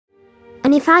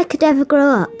And if I could ever grow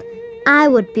up, I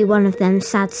would be one of them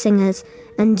sad singers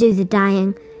and do the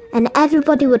dying, and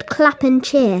everybody would clap and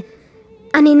cheer.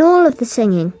 And in all of the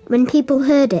singing, when people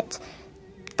heard it,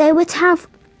 they would have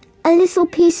a little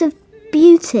piece of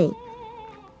beauty,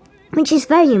 which is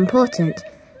very important,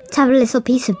 to have a little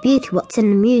piece of beauty what's in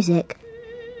the music.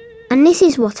 And this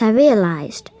is what I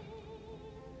realised.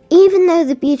 Even though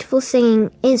the beautiful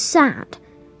singing is sad,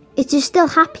 it is still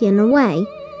happy in a way.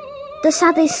 The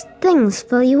saddest things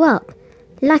fill you up,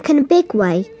 like in a big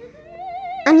way,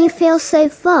 and you feel so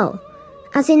full,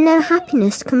 as in no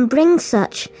happiness can bring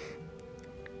such.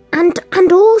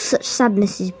 And all such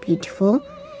sadness is beautiful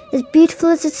as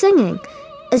the singing,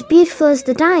 as beautiful as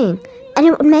the dying, and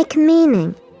it would make a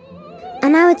meaning.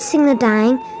 And I would sing the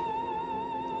dying,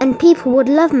 and people would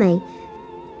love me.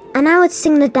 And I would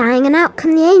sing the dying, and out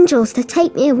come the angels to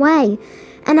take me away.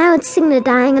 And I would sing the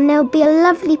dying, and there would be a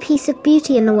lovely piece of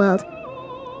beauty in the world.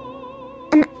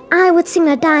 And I would sing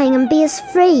the dying and be as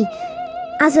free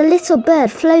as a little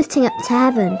bird floating up to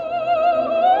heaven.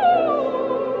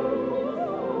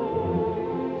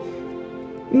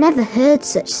 Never heard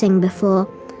such sing before,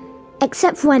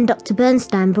 except for when Dr.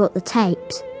 Bernstein brought the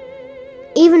tapes.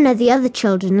 Even though the other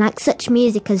children like such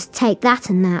music as Take That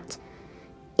and That.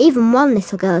 Even one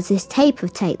little girl has this tape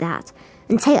of Take That,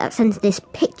 and Take That sent her this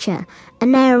picture,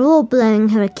 and they are all blowing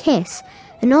her a kiss,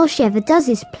 and all she ever does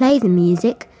is play the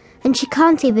music, and she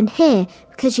can't even hear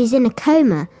because she's in a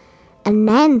coma. And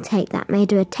then Take That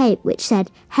made her a tape which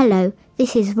said, "Hello,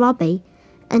 this is Robbie,"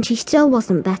 and she still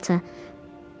wasn't better.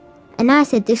 And I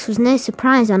said this was no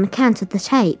surprise on account of the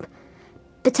tape,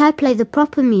 but I play the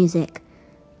proper music,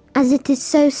 as it is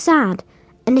so sad,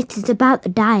 and it is about the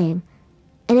dying,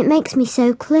 and it makes me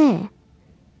so clear.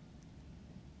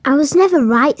 I was never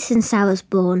right since I was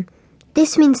born.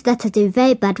 This means that I do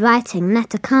very bad writing, and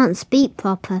that I can't speak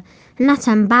proper, and that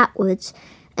I'm backwards,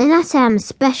 and that I am a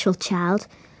special child.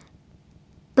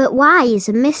 But why is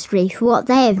a mystery for what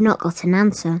they have not got an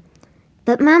answer.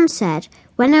 But Mam said,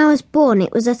 when I was born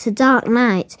it was at a dark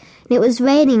night, and it was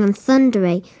raining and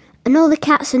thundery, and all the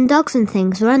cats and dogs and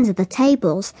things were under the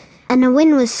tables, and the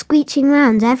wind was screeching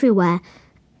round everywhere,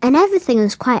 and everything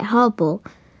was quite horrible.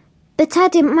 But I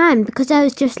didn't mind because I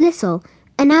was just little,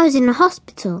 and I was in the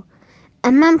hospital.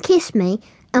 And Mam kissed me,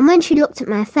 and when she looked at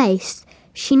my face,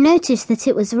 she noticed that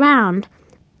it was round.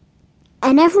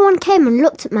 And everyone came and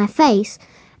looked at my face,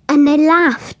 and they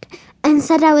laughed and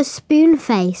said I was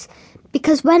Spoonface,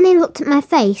 because when they looked at my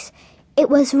face, it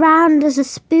was round as a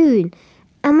spoon.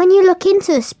 And when you look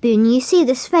into a spoon, you see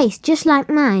this face just like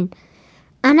mine.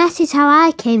 And that is how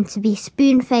I came to be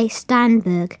Spoonface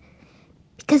Steinberg,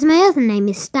 because my other name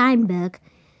is Steinberg.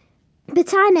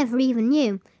 But I never even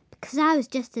knew, because I was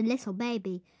just a little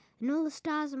baby, and all the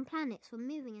stars and planets were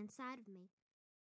moving inside of me.